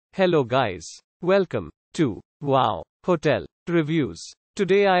Hello guys. Welcome to Wow Hotel Reviews.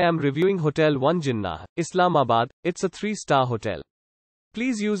 Today I am reviewing Hotel One Jinnah, Islamabad. It's a 3-star hotel.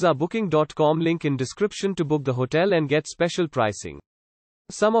 Please use our booking.com link in description to book the hotel and get special pricing.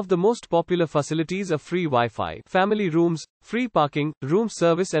 Some of the most popular facilities are free Wi-Fi, family rooms, free parking, room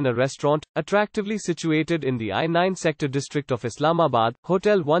service and a restaurant. Attractively situated in the I-9 sector district of Islamabad,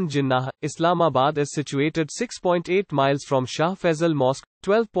 Hotel One Jinnah, Islamabad is situated 6.8 miles from Shah Faisal Mosque,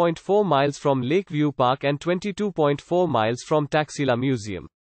 12.4 miles from Lakeview Park and 22.4 miles from Taxila Museum.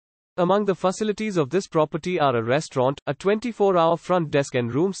 Among the facilities of this property are a restaurant, a 24-hour front desk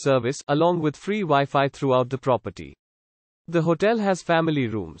and room service, along with free Wi-Fi throughout the property. The hotel has family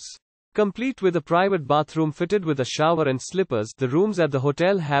rooms. Complete with a private bathroom fitted with a shower and slippers, the rooms at the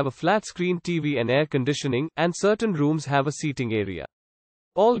hotel have a flat-screen TV and air conditioning, and certain rooms have a seating area.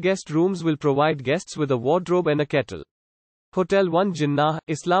 All guest rooms will provide guests with a wardrobe and a kettle. Hotel One Jinnah,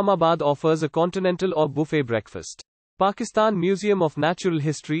 Islamabad offers a continental or buffet breakfast. Pakistan Museum of Natural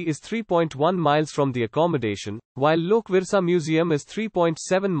History is 3.1 miles from the accommodation, while Lok Virsa Museum is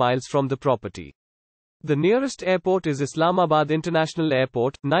 3.7 miles from the property. The nearest airport is Islamabad International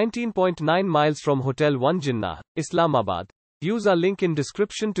Airport, 19.9 miles from Hotel One Jinnah, Islamabad. Use our link in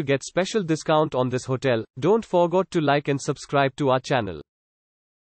description to get special discount on this hotel. Don't forget to like and subscribe to our channel.